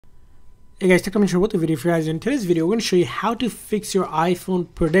Hey guys, tech coming with the video for you guys. In today's video, we're going to show you how to fix your iPhone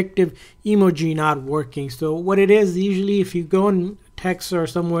predictive emoji not working. So what it is, usually if you go in text or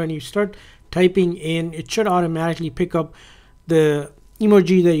somewhere and you start typing in, it should automatically pick up the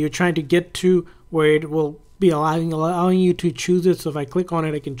emoji that you're trying to get to, where it will be allowing you to choose it. So if I click on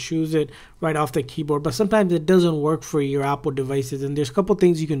it, I can choose it right off the keyboard, but sometimes it doesn't work for your Apple devices, and there's a couple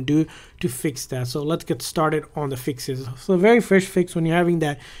things you can do to fix that. So let's get started on the fixes. So the very first fix when you're having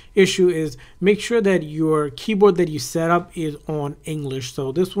that issue is make sure that your keyboard that you set up is on English.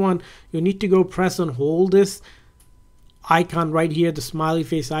 So this one, you need to go press and hold this icon right here, the smiley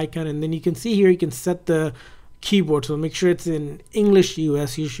face icon, and then you can see here you can set the keyboard, so make sure it's in English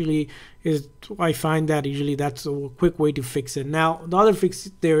US. Usually is, I find that usually that's a quick way to fix it. Now the other fix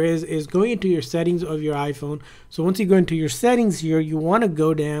there is going into your settings of your iPhone. So once you go into your settings here, you want to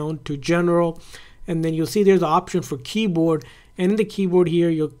go down to general, and then you'll see there's an option for keyboard, and in the keyboard here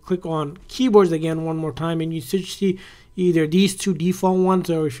you'll click on keyboards again one more time, and you should see either these two default ones,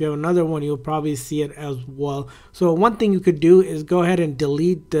 or if you have another one you'll probably see it as well. So one thing you could do is go ahead and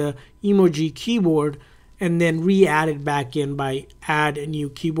delete the emoji keyboard and then re-add it back in by add a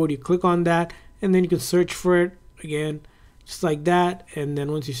new keyboard. You click on that, and then you can search for it again just like that, and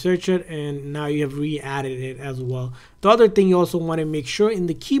then once you search it, and now you have re-added it as well. The other thing you also want to make sure in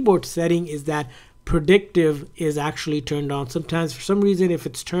the keyboard setting is that predictive is actually turned on. Sometimes for some reason, if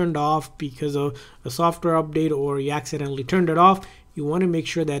it's turned off because of a software update or you accidentally turned it off, you want to make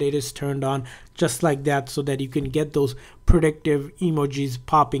sure that it is turned on just like that, so that you can get those predictive emojis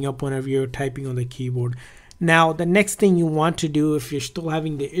popping up whenever you're typing on the keyboard. Now the next thing you want to do if you're still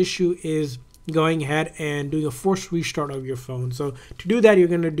having the issue is going ahead and doing a forced restart of your phone. So to do that, you're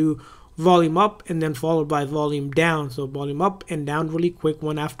going to do volume up and then followed by volume down. So volume up and down really quick,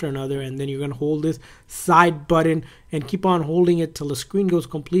 one after another, and then you're going to hold this side button and keep on holding it till the screen goes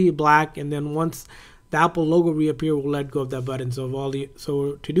completely black, and then once the Apple logo reappear, we'll let go of that button.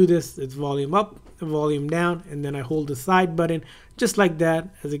 So to do this, it's volume up, volume down, and then I hold the side button just like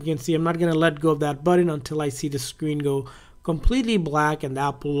that. As you can see, I'm not going to let go of that button until I see the screen go completely black and the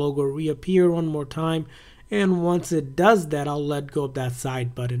Apple logo reappear one more time. And once it does that, I'll let go of that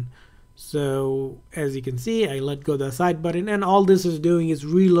side button. So as you can see, I let go of the side button, and all this is doing is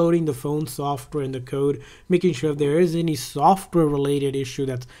reloading the phone software and the code, making sure if there is any software related issue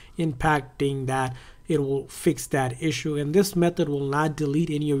that's impacting that, it will fix that issue. And this method will not delete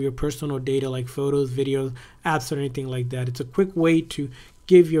any of your personal data like photos, videos, apps, or anything like that. It's a quick way to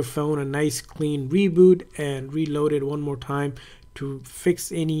give your phone a nice clean reboot and reload it one more time to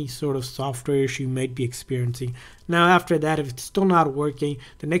fix any sort of software issue you might be experiencing. Now after that, if it's still not working,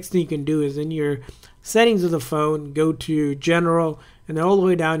 the next thing you can do is in your settings of the phone, go to general, and then all the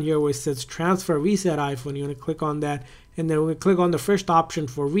way down here where it says transfer reset iPhone, you want to click on that, and then we're going to click on the first option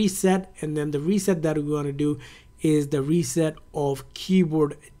for reset, and then the reset that we want to do is the reset of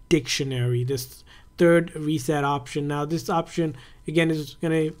keyboard dictionary, this third reset option. Now this option again is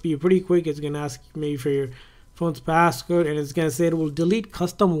going to be pretty quick. It's going to ask maybe for your phone's passcode, and it's going to say it will delete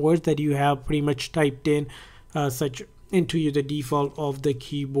custom words that you have pretty much typed in such into the default of the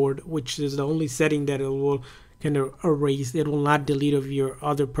keyboard, which is the only setting that it will kind of erase. It will not delete of your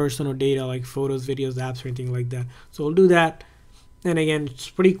other personal data like photos, videos, apps, or anything like that. So we'll do that, and again it's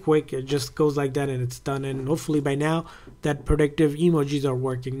pretty quick. It just goes like that and it's done, and hopefully by now that predictive emojis are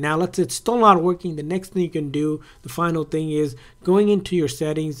working. Now let's say it's still not working. The next thing you can do, the final thing, is going into your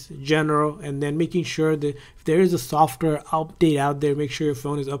settings, general, and then making sure that if there is a software update out there, make sure your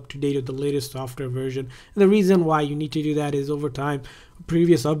phone is up to date with the latest software version. And the reason why you need to do that is over time a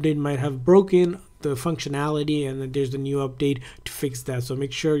previous update might have broken the functionality, and then there's a new update to fix that. So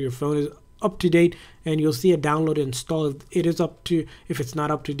make sure your phone is up to date, and you'll see a download and install if it is up to, if it's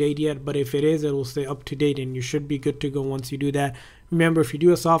not up to date yet, but if it is, it will say up to date, and you should be good to go once you do that. Remember, if you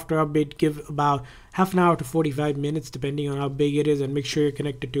do a software update, give about half an hour to 45 minutes depending on how big it is, and make sure you're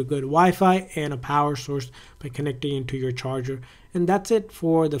connected to a good Wi-Fi and a power source by connecting into your charger. And that's it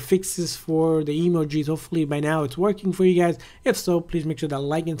for the fixes for the emojis. Hopefully by now it's working for you guys. If so, please make sure to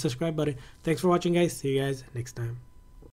like and subscribe button. Thanks for watching, guys. See you guys next time.